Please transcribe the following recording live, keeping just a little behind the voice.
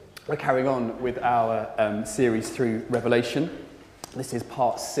We're carrying on with our series through Revelation. This is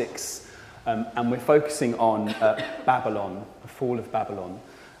part 6, and we're focusing on Babylon, the fall of Babylon.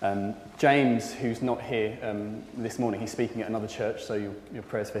 James, who's not here this morning, he's speaking at another church, so your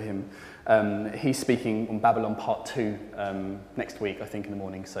prayers for him. He's speaking on Babylon part 2 next week, I think, in the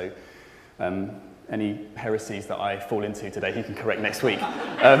morning. So any heresies that I fall into today, he can correct next week.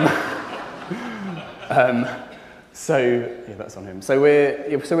 So yeah, that's on him. So we're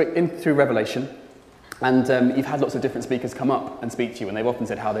in through Revelation, and you've had lots of different speakers come up and speak to you, and they've often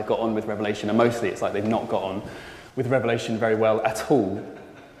said how they've got on with Revelation, and mostly it's like they've not got on with Revelation very well at all.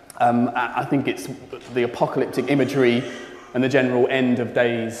 I think it's the apocalyptic imagery and the general end of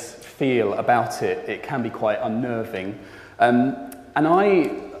days feel about it. It can be quite unnerving, and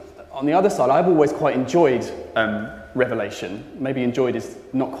I, on the other side, I've always quite enjoyed Revelation. Maybe enjoyed is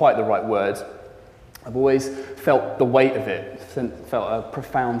not quite the right word. I've always felt the weight of it, felt a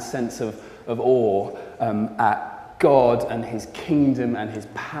profound sense of awe at God and his kingdom and his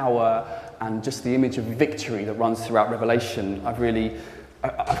power, and just the image of victory that runs throughout Revelation. I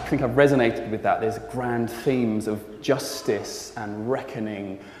think I've resonated with that. There's grand themes of justice and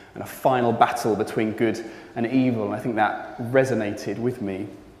reckoning and a final battle between good and evil, and I think that resonated with me.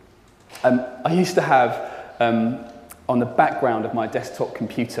 I used to have on the background of my desktop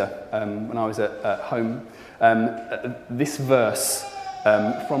computer when I was at home, this verse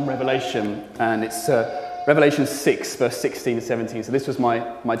from Revelation, and it's Revelation 6, verse 16 and 17. So this was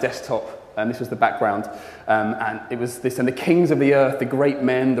my desktop, this was the background, and it was this: and the kings of the earth, the great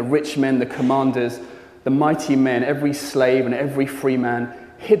men, the rich men, the commanders, the mighty men, every slave and every free man,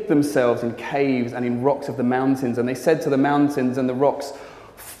 hid themselves in caves and in rocks of the mountains, and they said to the mountains and the rocks,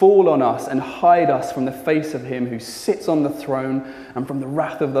 "Fall on us and hide us from the face of him who sits on the throne and from the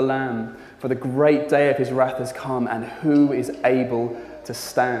wrath of the Lamb. For the great day of his wrath has come, and who is able to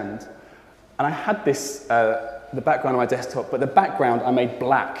stand?" And I had this, the background on my desktop, but the background I made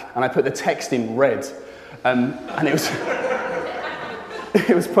black, and I put the text in red. And it was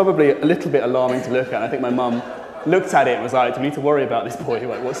it was probably a little bit alarming to look at. I think my mum looked at it and was like, "Do we need to worry about this boy?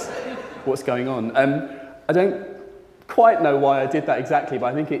 Like, what's going on?" I don't quite know why I did that exactly, but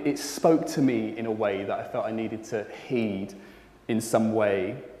I think it spoke to me in a way that I felt I needed to heed in some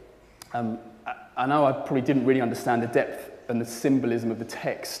way. I know I probably didn't really understand the depth and the symbolism of the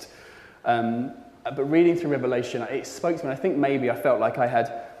text, but reading through Revelation, it spoke to me. I think maybe I felt like I had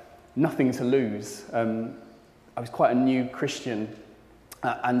nothing to lose. I was quite a new Christian,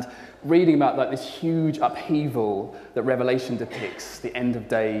 and reading about like this huge upheaval that Revelation depicts, the end of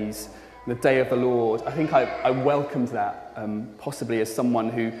days, the day of the Lord, I think I welcomed that, possibly as someone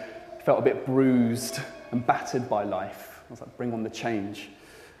who felt a bit bruised and battered by life. I was like, bring on the change.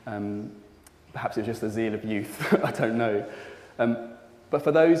 Perhaps it was just the zeal of youth, I don't know. But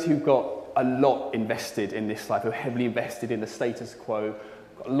for those who've got a lot invested in this life, who are heavily invested in the status quo,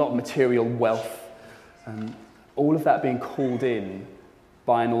 got a lot of material wealth, all of that being called in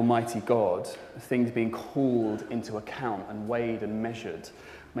by an almighty God, things being called into account and weighed and measured,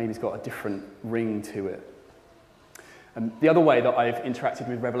 maybe it's got a different ring to it. The other way that I've interacted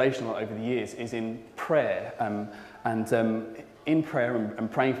with Revelation a lot over the years is in prayer. In prayer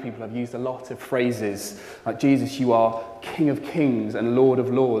and praying for people, I've used a lot of phrases like, "Jesus, you are King of Kings and Lord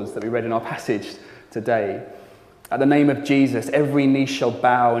of Lords," that we read in our passage today. At the name of Jesus, every knee shall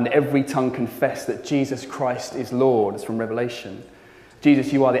bow and every tongue confess that Jesus Christ is Lord. It's from Revelation.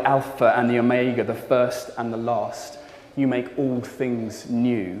 "Jesus, you are the Alpha and the Omega, the first and the last. You make all things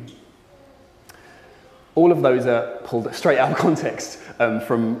new." All of those are pulled straight out of context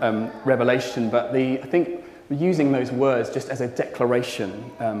from Revelation, but I think we're using those words just as a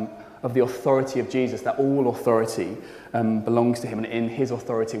declaration of the authority of Jesus, that all authority belongs to him, and in his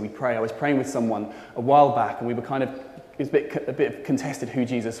authority we pray. I was praying with someone a while back, and we were it was a bit contested who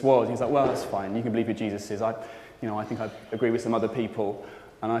Jesus was. He was like, "Well, that's fine, you can believe who Jesus is. I think I agree with some other people."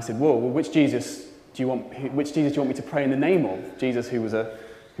 And I said, well, which Jesus do you want me to pray in the name of? Jesus, who was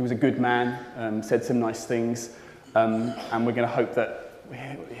a good man, said some nice things, and we're going to hope that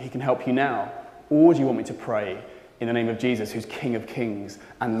he can help you now. Or do you want me to pray in the name of Jesus, who's King of Kings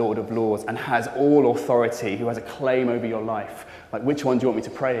and Lord of Lords and has all authority, who has a claim over your life? Like, which one do you want me to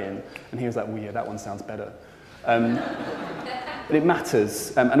pray in? And he was like, well, yeah, that one sounds better. But it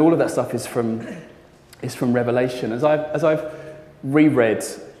matters, and all of that stuff is from Revelation. As I've reread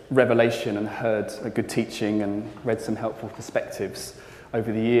Revelation and heard a good teaching and read some helpful perspectives over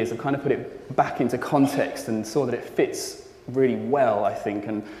the years, I've kind of put it back into context and saw that it fits really well, I think,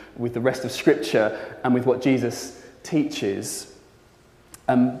 and with the rest of Scripture and with what Jesus teaches.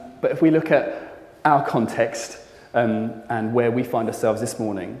 But if we look at our context, and where we find ourselves this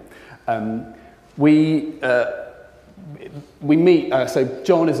morning. We meet, so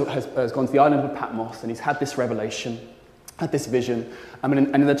John has gone to the island of Patmos, and he's had this revelation, had this vision.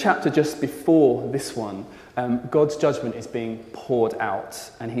 And in the chapter just before this one, God's judgment is being poured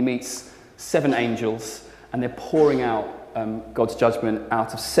out, and he meets 7 angels, and they're pouring out God's judgment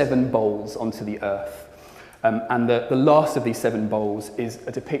out of 7 bowls onto the earth. And the last of these 7 bowls is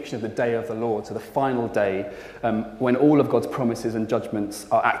a depiction of the day of the Lord, so the final day, when all of God's promises and judgments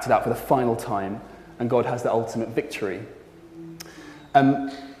are acted out for the final time, and God has the ultimate victory.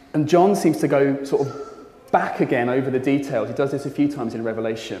 And John seems to go sort of back again over the details. He does this a few times in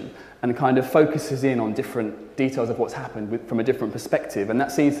Revelation and kind of focuses in on different details of what's happened from a different perspective. And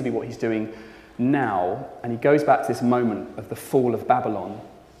that seems to be what he's doing now. And he goes back to this moment of the fall of Babylon.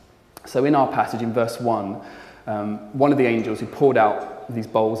 So in our passage in verse 1, one of the angels who poured out these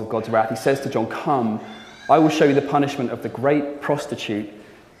bowls of God's wrath, he says to John, "Come, I will show you the punishment of the great prostitute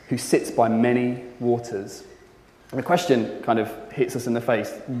who sits by many waters." And the question kind of hits us in the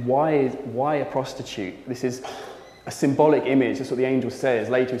face. Why a prostitute? This is a symbolic image. That's what the angel says.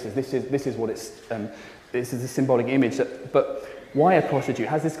 Later he says, this is what it's, this is a symbolic image. But why a prostitute?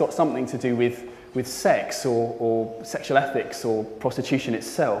 Has this got something to do with sex or sexual ethics or prostitution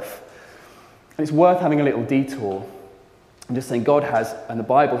itself? And it's worth having a little detour. I'm just saying God has, and the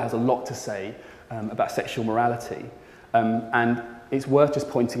Bible has a lot to say about sexual morality. And it's worth just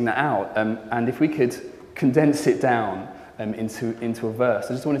pointing that out. And if we could condense it down into a verse. I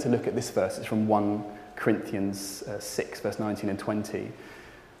just wanted to look at this verse. It's from 1 Corinthians 6, verse 19 and 20.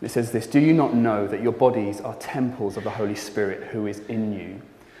 It says this, "Do you not know that your bodies are temples of the Holy Spirit who is in you,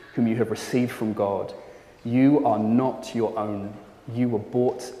 whom you have received from God? You are not your own. You were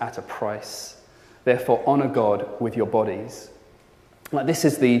bought at a price. Therefore, honor God with your bodies." Like this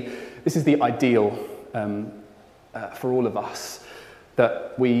is the ideal for all of us,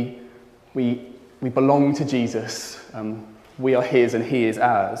 that we belong to Jesus, we are his and he is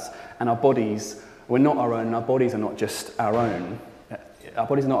ours, and our bodies, we're not our own, our bodies are not just our own. Our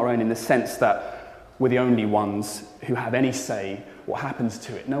bodies are not our own in the sense that we're the only ones who have any say what happens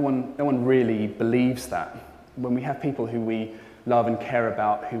to it. No one really believes that. When we have people who we love and care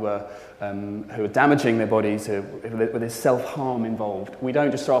about who are damaging their bodies, where there's self-harm involved, we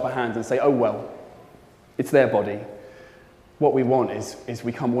don't just throw up our hands and say, oh well, it's their body. What we want is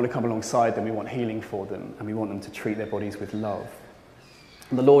we want to come alongside them, we want healing for them, and we want them to treat their bodies with love.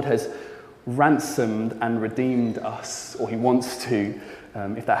 And the Lord has ransomed and redeemed us, or he wants to,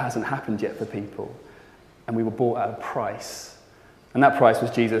 if that hasn't happened yet for people. And we were bought at a price. And that price was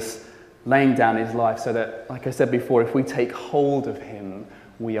Jesus laying down his life so that, like I said before, if we take hold of him,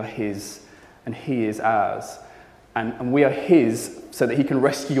 we are his and he is ours. And we are his so that he can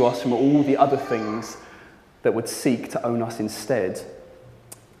rescue us from all the other things that would seek to own us instead.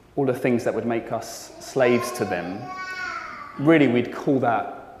 All the things that would make us slaves to them. Really, we'd call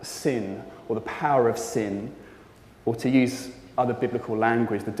that sin, or the power of sin, or to use other biblical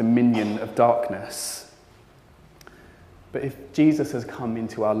language, the dominion of darkness. But if Jesus has come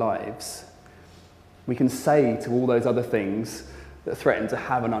into our lives, we can say to all those other things that threaten to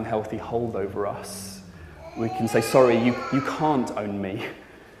have an unhealthy hold over us, we can say, sorry, you can't own me.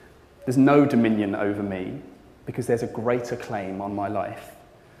 There's no dominion over me, because there's a greater claim on my life.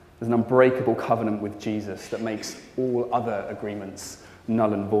 There's an unbreakable covenant with Jesus that makes all other agreements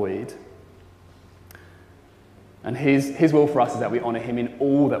null and void. And his will for us is that we honour him in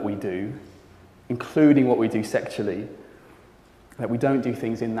all that we do, including what we do sexually, that we don't do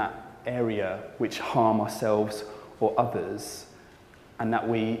things in that area which harm ourselves or others, and that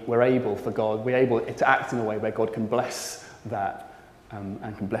we're able to act in a way where God can bless that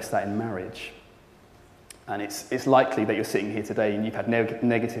and can bless that in marriage. And it's likely that you're sitting here today and you've had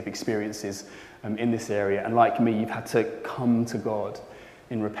negative experiences in this area, and like me, you've had to come to God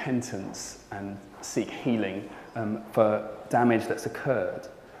in repentance and seek healing for damage that's occurred.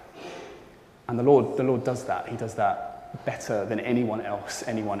 And the Lord does that. He does that better than anyone else,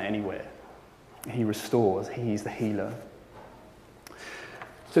 anyone, anywhere. He restores. He's the healer.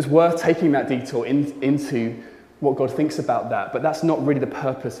 So it's worth taking that detour into what God thinks about that, but that's not really the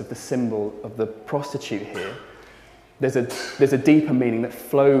purpose of the symbol of the prostitute here. There's a deeper meaning that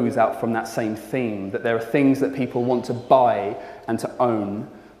flows out from that same theme, that there are things that people want to buy and to own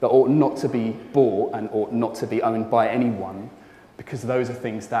that ought not to be bought and ought not to be owned by anyone, because those are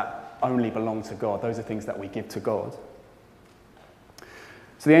things that only belong to God. Those are things that we give to God.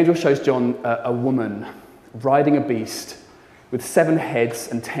 So the angel shows John a woman riding a beast with 7 heads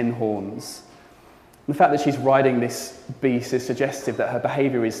and 10 horns. And the fact that she's riding this beast is suggestive that her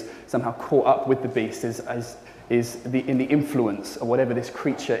behaviour is somehow caught up with the beast, is is in the influence of whatever this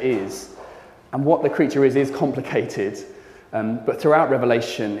creature is. And what the creature is complicated, but throughout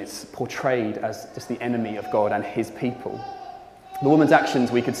Revelation it's portrayed as just the enemy of God and his people. The woman's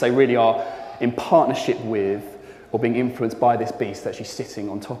actions, we could say, really are in partnership with or being influenced by this beast that she's sitting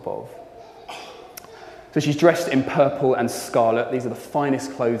on top of. So she's dressed in purple and scarlet. These are the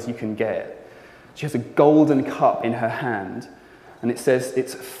finest clothes you can get. She has a golden cup in her hand, and it says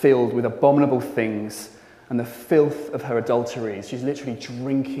it's filled with abominable things and the filth of her adulteries. She's literally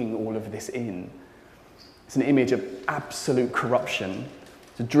drinking all of this in. It's an image of absolute corruption.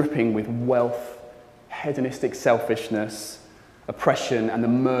 It's dripping with wealth, hedonistic selfishness, oppression, and the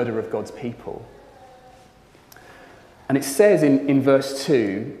murder of God's people. And it says in verse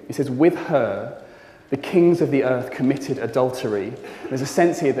 2, it says, with her, the kings of the earth committed adultery. There's a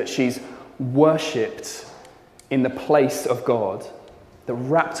sense here that she's worshipped in the place of God, that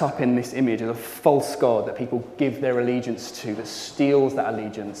wrapped up in this image of a false god that people give their allegiance to, that steals that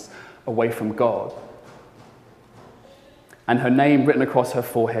allegiance away from God. And her name written across her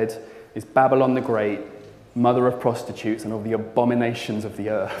forehead is Babylon the Great, mother of prostitutes and of the abominations of the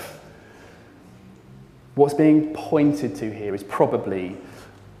earth. What's being pointed to here is probably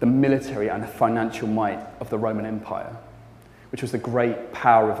the military and the financial might of the Roman Empire, which was the great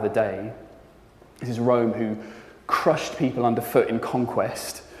power of the day. This is Rome who crushed people underfoot in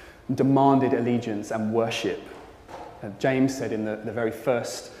conquest and demanded allegiance and worship. James said in the very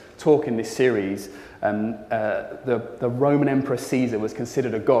first talk in this series, the Roman Emperor Caesar was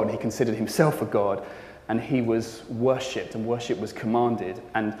considered a god. He considered himself a god, and he was worshipped, and worship was commanded.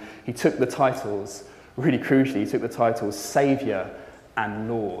 And he took the titles, really crucially, he took the titles Saviour and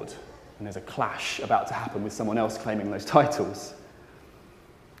Lord. And there's a clash about to happen with someone else claiming those titles.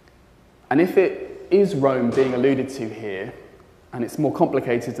 And if it is Rome being alluded to here, and it's more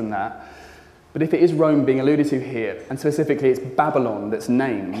complicated than that, but if it is Rome being alluded to here, and specifically it's Babylon that's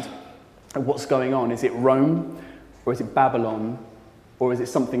named, what's going on? Is it Rome, or is it Babylon, or is it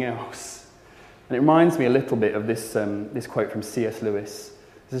something else? And it reminds me a little bit of this quote from C.S. Lewis.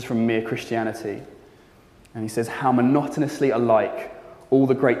 This is from Mere Christianity. And he says, how monotonously alike all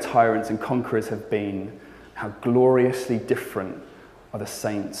the great tyrants and conquerors have been, how gloriously different are the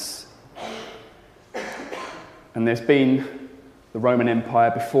saints. And there's been the Roman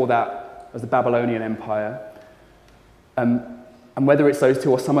Empire, before that was the Babylonian Empire. And whether it's those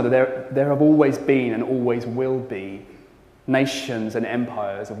two or some other, there have always been and always will be nations and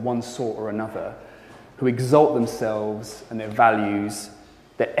empires of one sort or another who exalt themselves and their values,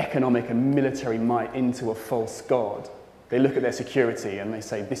 their economic and military might into a false god. They look at their security and they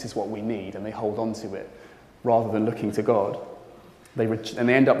say, this is what we need, and they hold on to it rather than looking to God. And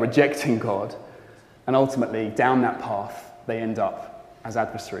they end up rejecting God, and ultimately, down that path, they end up as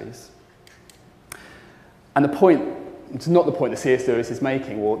adversaries. And the point, it's not the point that C.S. Lewis is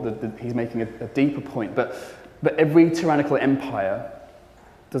making, or he's making a deeper point, but every tyrannical empire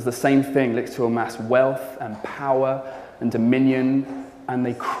does the same thing, looks to amass wealth and power and dominion, and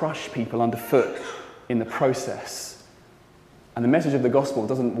they crush people underfoot in the process. And the message of the gospel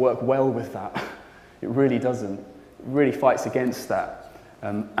doesn't work well with that. It really doesn't. It really fights against that.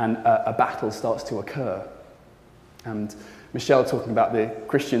 And a battle starts to occur. And Michelle talking about the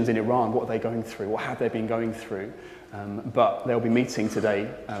Christians in Iran, what are they going through? What have they been going through? But they'll be meeting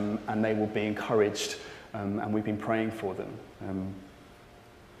today, and they will be encouraged, and we've been praying for them.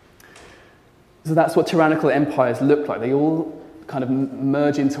 So that's what tyrannical empires look like. They all kind of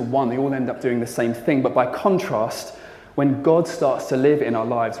merge into one. They all end up doing the same thing. But by contrast, when God starts to live in our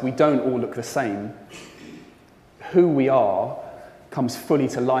lives, we don't all look the same. Who we are comes fully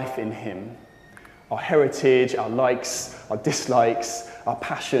to life in him. Our heritage, our likes, our dislikes, our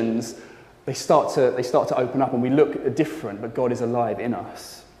passions, they start to open up, and we look different, but God is alive in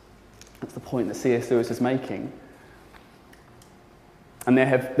us. That's the point that C.S. Lewis is making. And there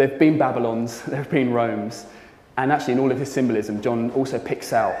have been Babylons, there have been Romes, and actually in all of his symbolism, John also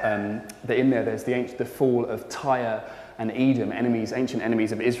picks out that in there's the fall of Tyre and Edom, ancient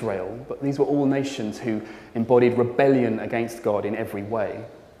enemies of Israel. But these were all nations who embodied rebellion against God in every way.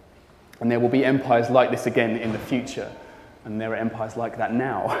 And there will be empires like this again in the future, and there are empires like that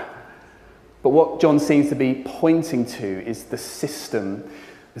now. But what John seems to be pointing to is the system,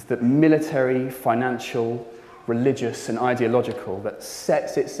 is the military, financial, religious and ideological that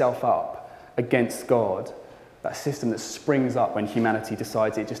sets itself up against God, that system that springs up when humanity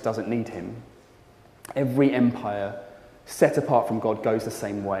decides it just doesn't need him. Every empire set apart from God goes the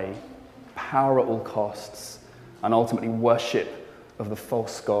same way. Power at all costs, and ultimately worship of the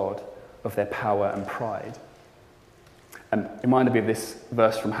false god of their power and pride. And it reminded me of this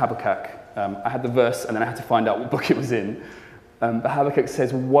verse from Habakkuk. I had the verse and then I had to find out what book it was in. But Habakkuk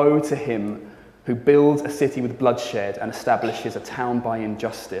says, "Woe to him who builds a city with bloodshed and establishes a town by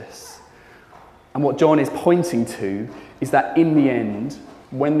injustice." And what John is pointing to is that in the end,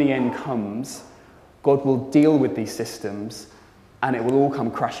 when the end comes, God will deal with these systems and it will all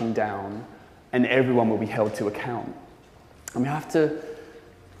come crashing down and everyone will be held to account. And we have to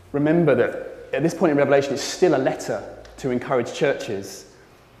remember that at this point in Revelation, it's still a letter to encourage churches.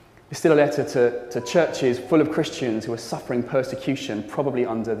 It's still a letter to churches full of Christians who are suffering persecution, probably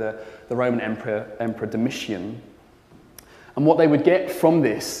under the Roman Emperor Domitian. And what they would get from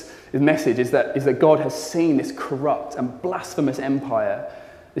this message is that God has seen this corrupt and blasphemous empire,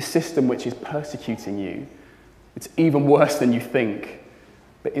 this system which is persecuting you. It's even worse than you think,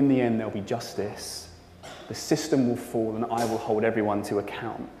 but in the end there'll be justice. The system will fall and I will hold everyone to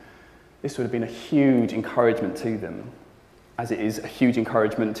account. This would have been a huge encouragement to them, as it is a huge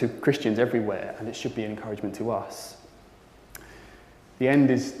encouragement to Christians everywhere, and it should be an encouragement to us. The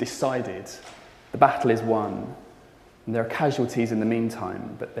end is decided, the battle is won, and there are casualties in the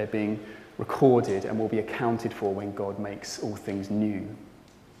meantime, but they're being recorded and will be accounted for when God makes all things new.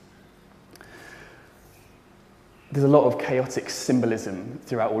 There's a lot of chaotic symbolism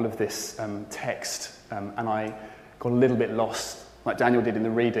throughout all of this text, and I got a little bit lost, like Daniel did in the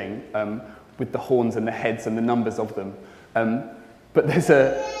reading, with the horns and the heads and the numbers of them. But there's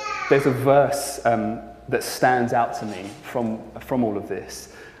a verse that stands out to me from all of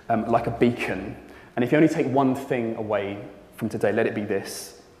this, like a beacon. And if you only take one thing away from today, let it be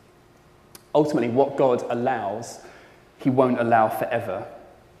this. Ultimately, what God allows, he won't allow forever.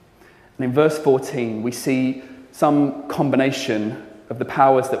 And in verse 14, we see some combination of the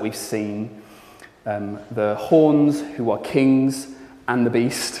powers that we've seen, the horns, who are kings, and the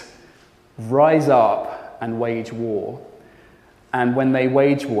beast, rise up and wage war. And when they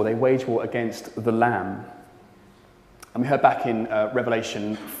wage war against the Lamb. And we heard back in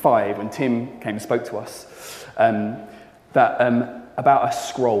Revelation 5, when Tim came and spoke to us, about a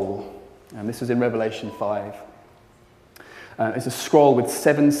scroll. And this was in Revelation 5. It's a scroll with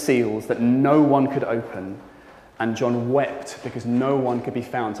 7 seals that no one could open. And John wept because no one could be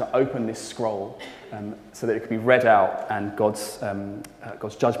found to open this scroll so that it could be read out and God's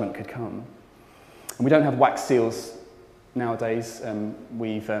judgment could come. And we don't have wax seals nowadays.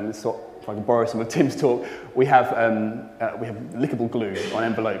 We've if I can borrow some of Tim's talk, we have lickable glue on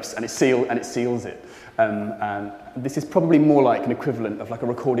envelopes, and it seals it. And this is probably more like an equivalent of like a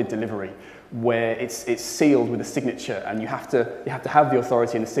recorded delivery, where it's sealed with a signature, and you have to have the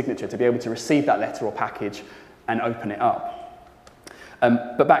authority and the signature to be able to receive that letter or package and open it up.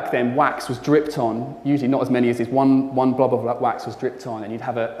 But back then, wax was dripped on, usually not as many as this, one blob of wax was dripped on, and you'd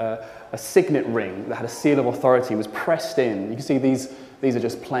have a signet ring that had a seal of authority, was pressed in. You can see these are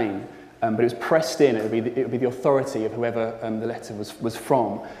just plain, but it was pressed in. It would be the authority of whoever the letter was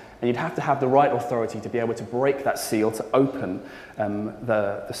from. And you'd have to have the right authority to be able to break that seal to open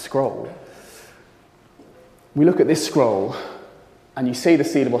the scroll. We look at this scroll, and you see the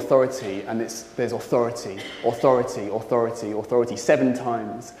seal of authority, and there's authority, 7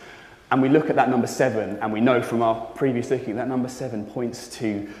 times. And we look at that number 7, and we know from our previous looking that number 7 points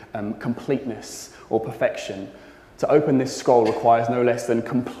to completeness or perfection. To open this scroll requires no less than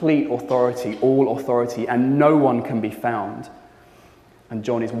complete authority, all authority, and no one can be found. And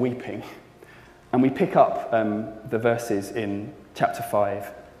John is weeping. And we pick up the verses in chapter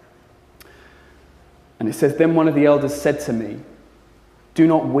 5. And it says, "Then one of the elders said to me, 'Do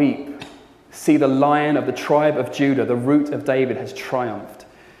not weep. See, the Lion of the tribe of Judah, the Root of David, has triumphed.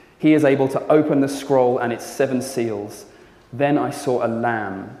 He is able to open the scroll and its 7 seals.' Then I saw a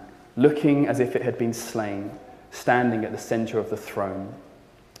lamb, looking as if it had been slain, standing at the center of the throne."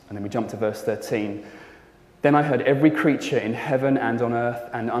 And then we jump to verse 13. "Then I heard every creature in heaven and on earth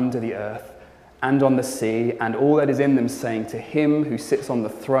and under the earth and on the sea and all that is in them saying, 'To him who sits on the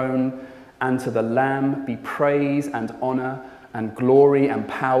throne and to the Lamb be praise and honor and glory and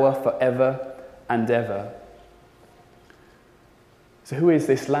power forever and ever.'" So who is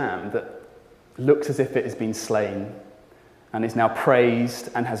this Lamb that looks as if it has been slain and is now praised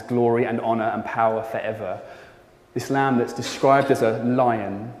and has glory and honor and power forever? This Lamb that's described as a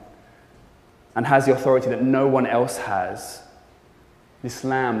lion and has the authority that no one else has. This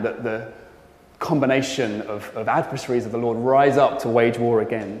Lamb that the combination of adversaries of the Lord rise up to wage war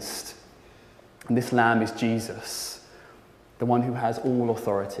against. And this Lamb is Jesus, the one who has all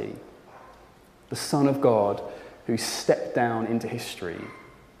authority, the Son of God who stepped down into history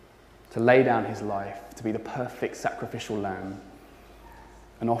to lay down his life, to be the perfect sacrificial lamb,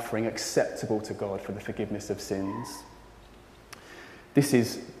 an offering acceptable to God for the forgiveness of sins. This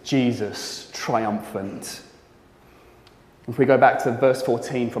is Jesus triumphant. If we go back to verse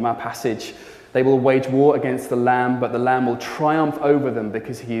 14 from our passage, they will wage war against the Lamb, but the Lamb will triumph over them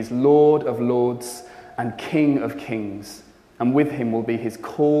because he is Lord of lords and King of kings. And with him will be his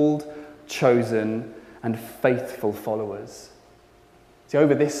called, chosen, and faithful followers. See,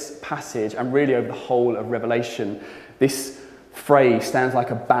 over this passage, and really over the whole of Revelation, this phrase stands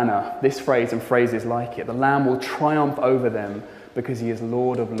like a banner. This phrase and phrases like it. The Lamb will triumph over them because he is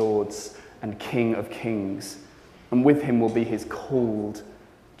Lord of lords and King of kings. And with him will be his called,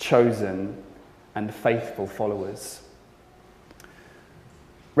 chosen, and faithful followers.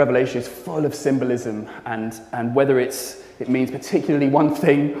 Revelation is full of symbolism, and whether it means particularly one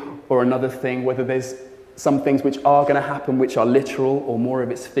thing or another thing, whether there's some things which are going to happen which are literal or more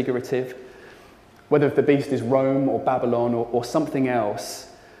of it's figurative, whether the beast is Rome or Babylon or something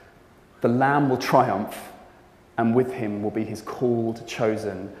else, the Lamb will triumph, and with him will be his called,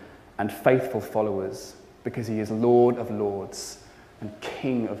 chosen, and faithful followers, because he is Lord of lords and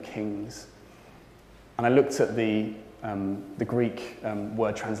King of kings. And I looked at the Greek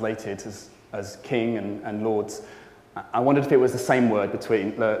word translated as king and lords. I wondered if it was the same word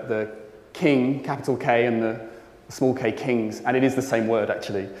between the king, capital K, and the small k, kings. And it is the same word,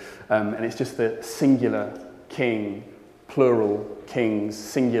 actually. And it's just the singular king, plural kings,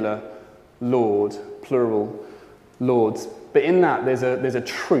 singular lord, plural lords. But in that, there's a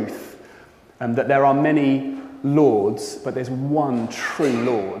truth that there are many lords, but there's one true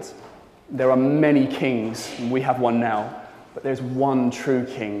Lord. There are many kings, and we have one now, but there's one true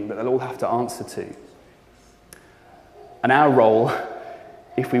king that they'll all have to answer to. And our role,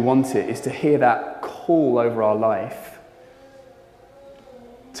 if we want it, is to hear that call over our life,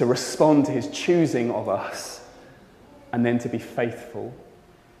 to respond to his choosing of us, and then to be faithful.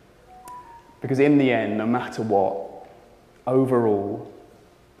 Because in the end, no matter what, overall,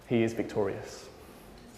 he is victorious.